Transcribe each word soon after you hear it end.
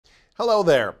Hello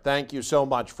there. Thank you so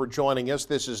much for joining us.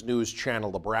 This is News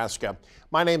Channel Nebraska.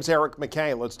 My name's Eric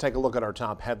McKay. Let's take a look at our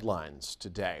top headlines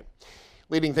today.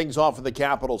 Leading things off in the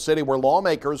capital city, where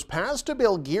lawmakers passed a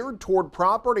bill geared toward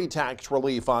property tax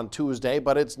relief on Tuesday,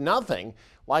 but it's nothing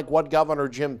like what Governor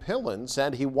Jim Pillen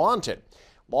said he wanted.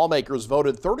 Lawmakers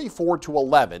voted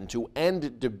 34-11 to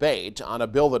end debate on a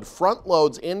bill that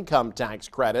front-loads income tax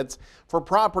credits for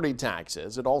property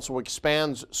taxes. It also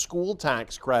expands school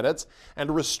tax credits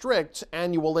and restricts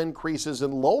annual increases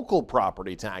in local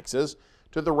property taxes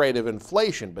to the rate of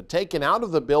inflation. But taken out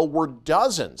of the bill were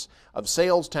dozens of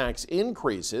sales tax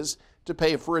increases to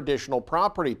pay for additional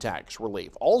property tax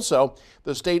relief. Also,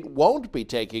 the state won't be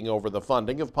taking over the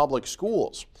funding of public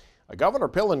schools. Governor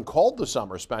Pillen called the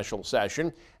summer special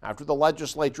session after the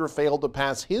legislature failed to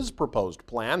pass his proposed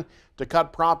plan to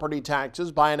cut property taxes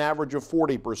by an average of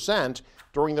 40%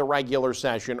 during the regular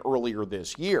session earlier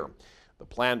this year. The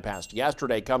plan passed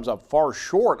yesterday comes up far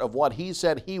short of what he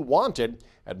said he wanted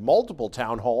at multiple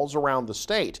town halls around the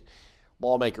state.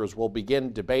 Lawmakers will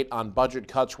begin debate on budget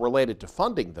cuts related to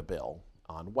funding the bill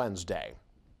on Wednesday.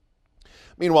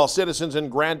 Meanwhile, citizens in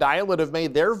Grand Island have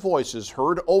made their voices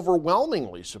heard,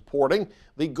 overwhelmingly supporting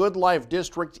the Good Life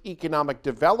District Economic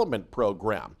Development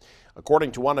Program.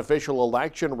 According to unofficial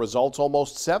election results,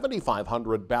 almost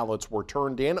 7,500 ballots were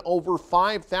turned in. Over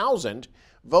 5,000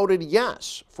 voted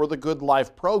yes for the Good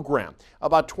Life program.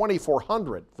 About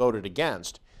 2,400 voted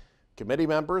against. Committee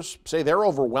members say they're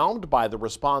overwhelmed by the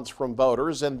response from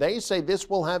voters, and they say this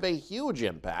will have a huge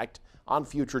impact on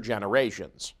future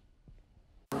generations.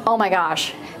 Oh my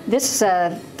gosh, this is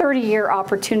a 30-year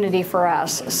opportunity for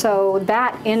us. So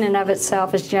that in and of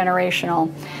itself is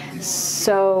generational.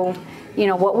 So, you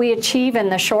know, what we achieve in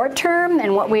the short term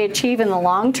and what we achieve in the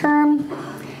long term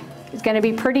is going to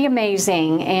be pretty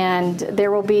amazing. And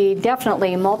there will be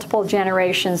definitely multiple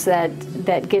generations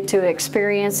that get to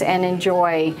experience and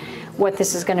enjoy what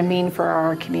this is going to mean for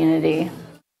our community.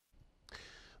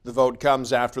 The vote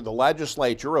comes after the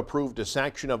legislature approved a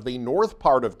section of the north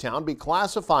part of town be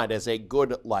classified as a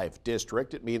Good Life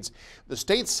district. It means the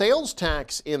state sales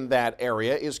tax in that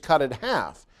area is cut in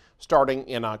half starting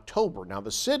in October. Now,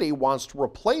 the city wants to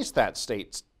replace that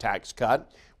state tax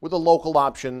cut with a local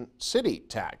option city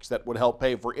tax that would help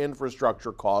pay for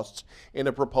infrastructure costs in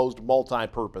a proposed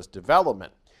multi-purpose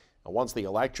development. Now, once the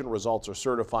election results are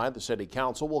certified, the city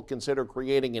council will consider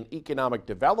creating an economic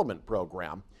development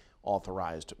program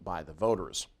authorized by the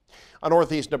voters. A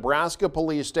northeast Nebraska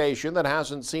police station that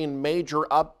hasn't seen major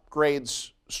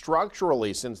upgrades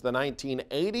structurally since the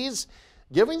 1980s,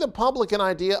 giving the public an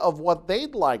idea of what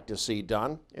they'd like to see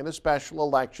done in a special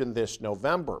election this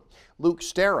November. Luke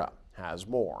Stera has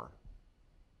more.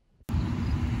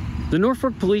 The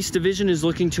Norfolk Police Division is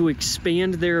looking to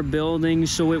expand their building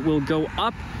so it will go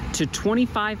up to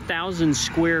 25,000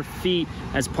 square feet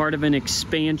as part of an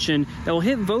expansion that will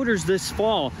hit voters this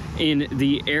fall in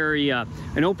the area.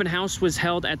 An open house was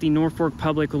held at the Norfolk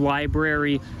Public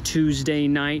Library Tuesday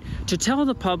night to tell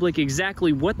the public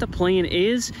exactly what the plan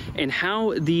is and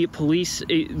how the police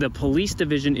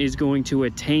division is going to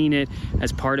attain it.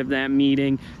 As part of that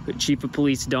meeting, Chief of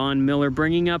Police Don Miller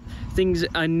bringing up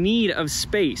a need of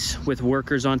space with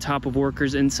workers on top of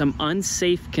workers in some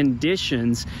unsafe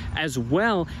conditions, as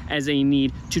well as a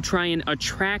need to try and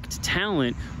attract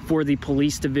talent for the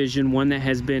police division, one that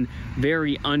has been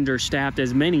very understaffed,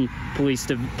 as many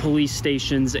police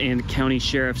stations and county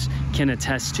sheriffs can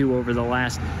attest to over the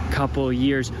last couple of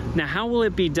years. Now, how will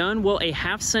it be done? Well, a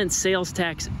half-cent sales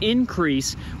tax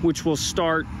increase, which will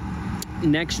start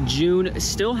next June,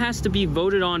 still has to be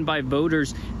voted on by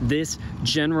voters this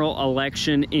general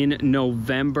election in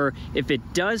November. If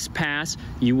it does pass,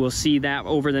 you will see that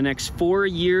over the next 4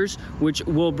 years, which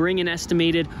will bring an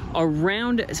estimated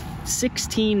around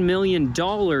 $16 million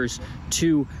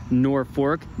to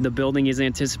Norfolk. The building is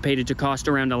anticipated to cost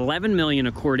around $11 million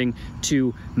according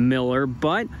to Miller,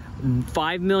 but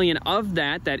 $5 million of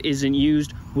that isn't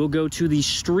used will go to the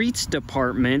streets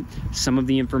department. Some of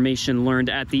the information learned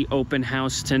at the open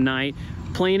house tonight.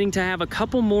 Planning to have a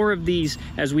couple more of these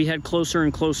as we head closer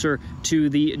and closer to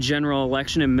the general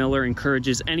election, and Miller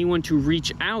encourages anyone to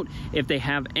reach out if they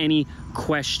have any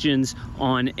questions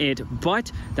on it.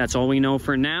 But that's all we know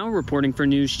for now. Reporting for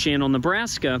News Channel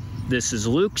Nebraska, this is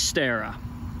Luke Stera.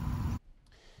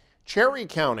 Cherry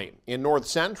County in north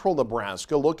central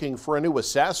Nebraska looking for a new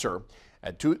assessor.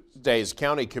 At Tuesday's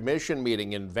County Commission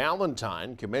meeting in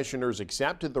Valentine, commissioners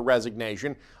accepted the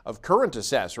resignation of current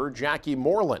assessor Jackie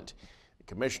Moreland.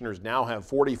 The commissioners now have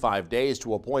 45 days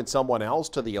to appoint someone else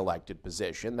to the elected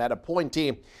position. That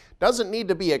appointee doesn't need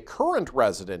to be a current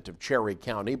resident of Cherry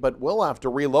County, but will have to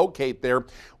relocate there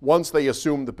once they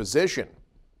assume the position.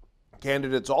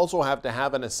 Candidates also have to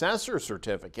have an assessor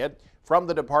certificate from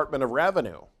the Department of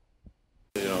Revenue.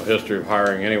 You know, history of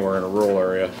hiring anywhere in a rural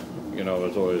area, you know,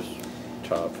 is always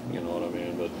tough, you know what I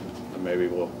mean? But maybe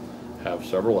we'll have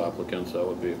several applicants. That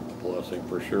would be a blessing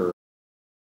for sure.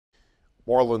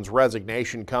 Moreland's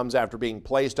resignation comes after being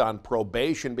placed on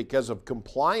probation because of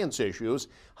compliance issues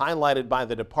highlighted by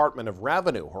the Department of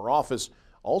Revenue. Her office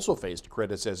also faced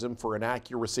criticism for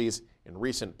inaccuracies in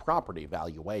recent property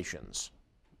valuations.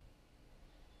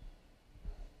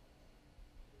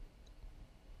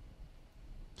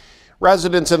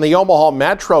 Residents in the Omaha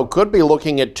Metro could be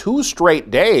looking at 2 straight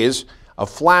days of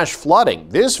flash flooding.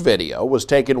 This video was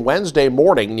taken Wednesday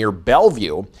morning near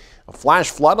Bellevue. Flash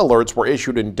flood alerts were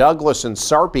issued in Douglas and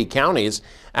Sarpy counties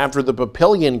after the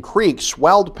Papillion Creek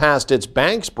swelled past its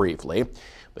banks briefly.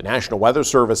 The National Weather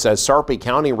Service says Sarpy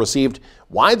County received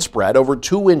widespread over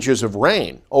 2 inches of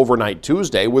rain overnight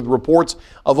Tuesday, with reports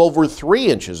of over 3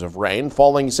 inches of rain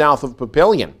falling south of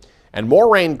Papillion, and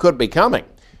more rain could be coming.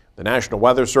 The National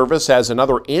Weather Service says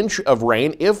another inch of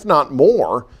rain, if not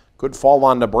more, could fall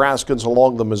on Nebraskans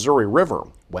along the Missouri River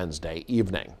Wednesday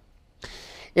evening.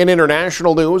 In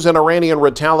international news, an Iranian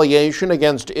retaliation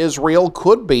against Israel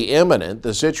could be imminent.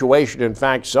 The situation, in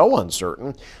fact, so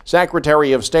uncertain,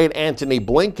 Secretary of State Antony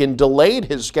Blinken delayed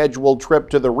his scheduled trip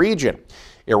to the region.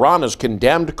 Iran has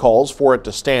condemned calls for it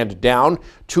to stand down.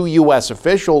 2 U.S.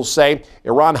 officials say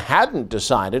Iran hadn't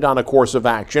decided on a course of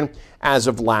action as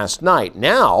of last night.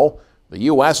 Now, the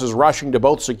U.S. is rushing to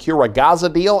both secure a Gaza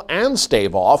deal and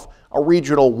stave off a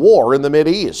regional war in the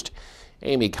Mideast.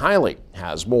 Amy Kiley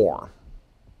has more.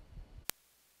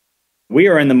 We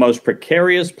are in the most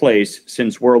precarious place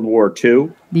since World War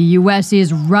II. The U.S.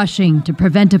 is rushing to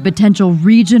prevent a potential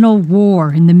regional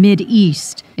war in the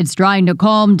Mideast. It's trying to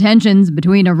calm tensions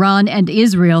between Iran and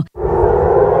Israel.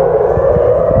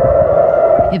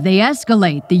 If they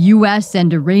escalate, the U.S.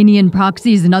 and Iranian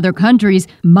proxies in other countries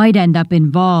might end up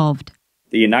involved.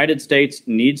 The United States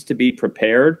needs to be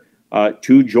prepared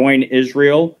to join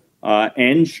Israel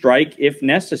and strike if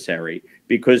necessary,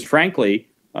 because frankly,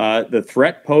 the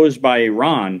threat posed by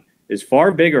Iran is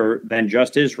far bigger than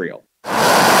just Israel.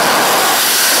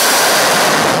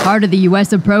 Part of the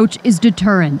U.S. approach is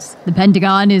deterrence. The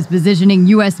Pentagon is positioning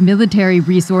U.S. military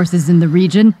resources in the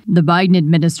region. The Biden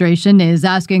administration is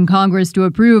asking Congress to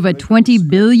approve a $20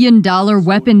 billion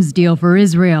weapons deal for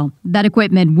Israel. That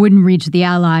equipment wouldn't reach the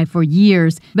ally for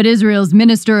years, but Israel's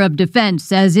Minister of Defense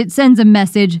says it sends a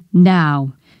message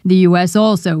now. The U.S.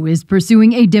 also is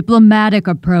pursuing a diplomatic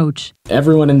approach.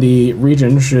 Everyone in the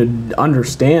region should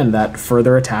understand that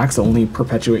further attacks only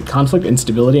perpetuate conflict,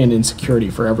 instability, and insecurity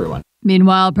for everyone.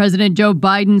 Meanwhile, President Joe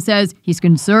Biden says he's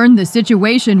concerned the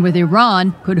situation with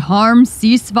Iran could harm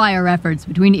ceasefire efforts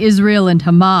between Israel and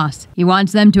Hamas. He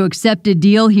wants them to accept a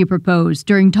deal he proposed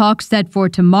during talks set for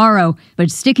tomorrow,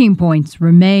 but sticking points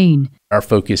remain. Our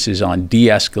focus is on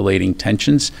de-escalating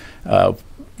tensions,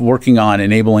 working on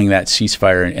enabling that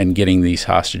ceasefire and getting these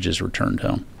hostages returned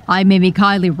home. I'm Amy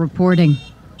Kiley reporting.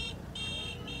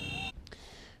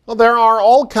 Well, there are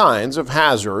all kinds of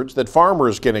hazards that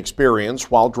farmers can experience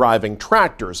while driving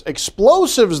tractors.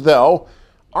 Explosives, though,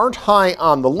 aren't high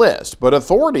on the list, but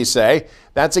authorities say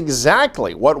that's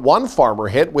exactly what one farmer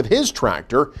hit with his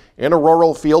tractor in a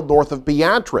rural field north of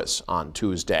Beatrice on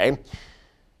Tuesday.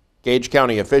 Gage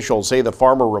County officials say the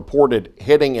farmer reported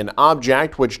hitting an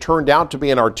object which turned out to be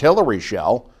an artillery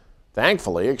shell.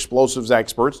 Thankfully, explosives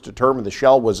experts determined the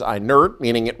shell was inert,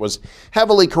 meaning it was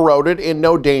heavily corroded, in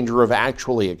no danger of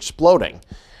actually exploding.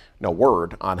 No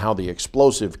word on how the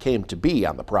explosive came to be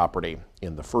on the property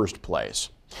in the first place.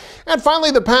 And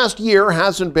finally, the past year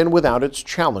hasn't been without its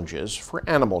challenges for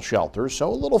animal shelters, so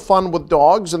a little fun with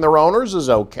dogs and their owners is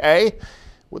okay.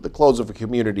 With the close of a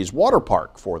community's water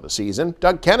park for the season,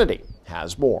 Doug Kennedy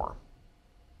has more.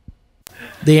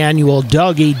 The annual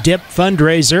Doggy Dip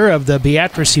fundraiser of the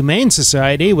Beatrice Humane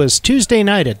Society was Tuesday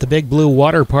night at the Big Blue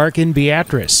Water Park in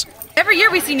Beatrice. Every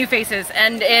year we see new faces,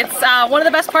 and it's one of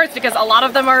the best parts because a lot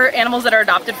of them are animals that are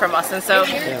adopted from us, and so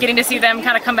getting to see them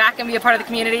kind of come back and be a part of the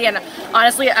community. And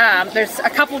honestly, there's a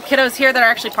couple kiddos here that are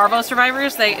actually parvo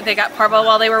survivors. They got parvo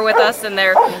while they were with us, and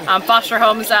their foster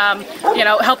homes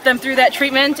helped them through that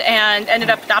treatment and ended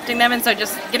up adopting them, and so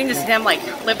just getting to see them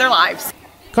live their lives.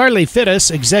 Carly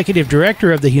Fittis, executive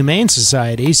director of the Humane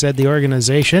Society, said the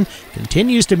organization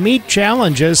continues to meet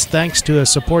challenges thanks to a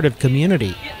supportive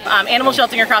community. Animal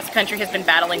sheltering across the country has been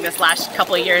battling this last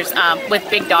couple of years with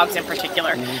big dogs in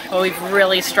particular. We've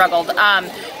really struggled,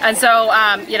 and so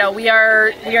you know, we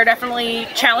are definitely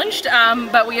challenged,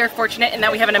 but we are fortunate in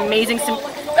that we have an amazing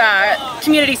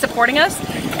community supporting us.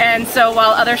 And so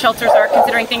while other shelters are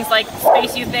considering things like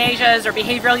space euthanasias or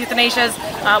behavioral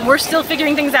euthanasias, we're still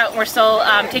figuring things out. We're still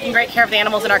taking great care of the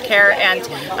animals in our care, and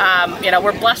you know,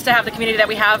 we're blessed to have the community that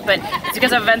we have, but it's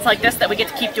because of events like this that we get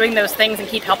to keep doing those things and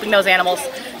keep helping those animals.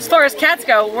 As far as cats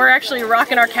go, we're actually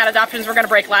rocking our cat adoptions. We're going to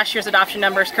break last year's adoption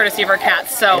numbers courtesy of our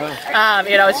cats. So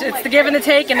you know, it's the give and the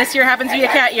take, and this year happens to be a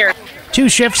cat year. 2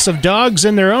 shifts of dogs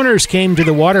and their owners came to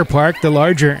the water park, the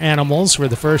larger animals for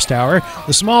the first hour,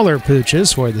 the smaller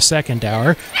pooches for the second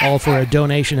hour, all for a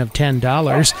donation of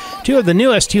 $10. 2 of the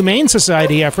newest Humane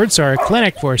Society efforts are a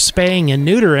clinic for spaying and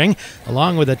neutering,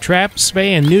 along with a trap, spay,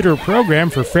 and neuter program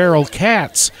for feral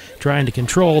cats, trying to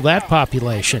control that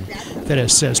population.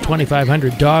 Fittis says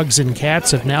 2,500 dogs and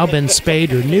cats have now been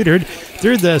spayed or neutered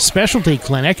through the specialty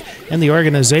clinic, and the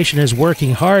organization is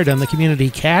working hard on the community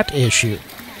cat issue.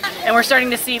 And we're starting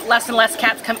to see less and less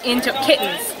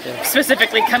kittens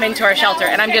specifically come into our shelter.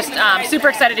 And I'm just super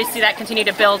excited to see that continue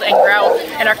to build and grow,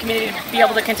 and our community be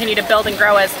able to continue to build and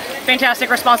grow as fantastic,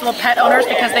 responsible pet owners,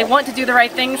 because they want to do the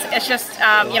right things. It's just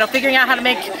you know, figuring out how to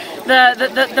make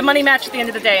the money match at the end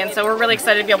of the day. And so we're really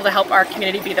excited to be able to help our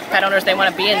community be the pet owners they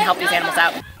want to be and help these animals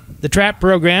out. The trap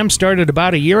program started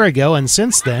about a year ago, and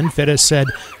since then, Fittis said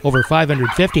over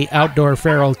 550 outdoor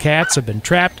feral cats have been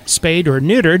trapped, spayed, or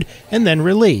neutered, and then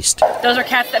released. Those are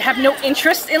cats that have no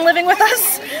interest in living with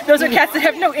us. Those are cats that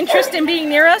have no interest in being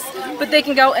near us, but they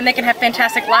can go and they can have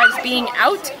fantastic lives being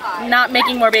out, not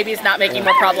making more babies, not making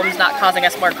more problems, not causing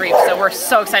us more grief. So we're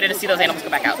so excited to see those animals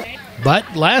go back out.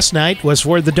 But last night was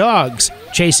for the dogs,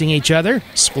 chasing each other,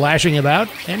 splashing about,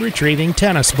 and retrieving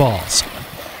tennis balls.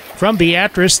 From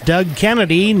Beatrice, Doug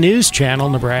Kennedy, News Channel,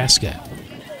 Nebraska.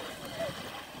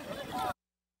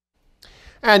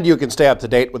 And you can stay up to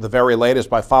date with the very latest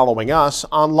by following us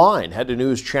online. Head to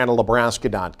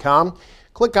newschannelnebraska.com.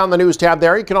 Click on the News tab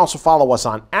there. You can also follow us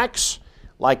on X,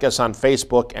 like us on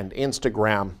Facebook and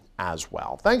Instagram as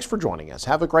well. Thanks for joining us.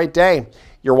 Have a great day.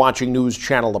 You're watching News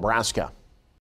Channel Nebraska.